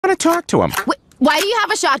want to talk to him. Wait, why do you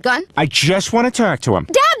have a shotgun? I just want to talk to him.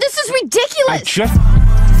 Dad, this is ridiculous!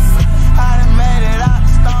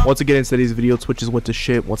 Once again, in today's video, Twitch just went to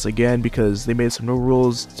shit once again because they made some new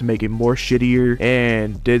rules to make it more shittier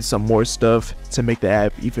and did some more stuff to make the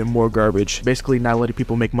app even more garbage. Basically, not letting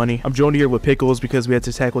people make money. I'm joined here with Pickles because we had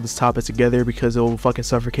to tackle this topic together because it will fucking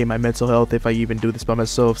suffocate my mental health if I even do this by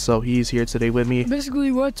myself. So he's here today with me.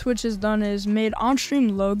 Basically, what Twitch has done is made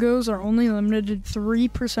on-stream logos are only limited to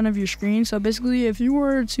 3% of your screen. So basically, if you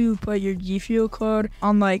were to put your G Fuel code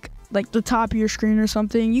on like the top of your screen or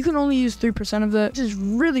something, you can only use 3% of that, which is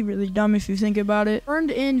really dumb if you think about it.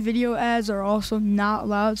 Earned in video ads are also not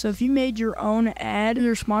allowed, so if you made your own ad,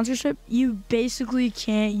 your sponsorship, you basically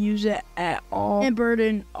can't use it at all. And burned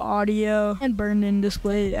in audio and burned in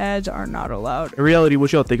display ads are not allowed. In reality,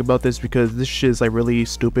 what y'all think about this? Because this shit is like really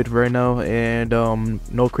stupid right now, and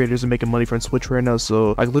no creators are making money from Twitch right now.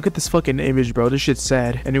 So like, look at this fucking image, bro. This shit's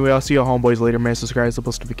sad. Anyway, I'll see y'all homeboys later, man. Subscribe to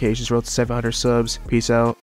post notifications. Road to 700 subs. Peace out.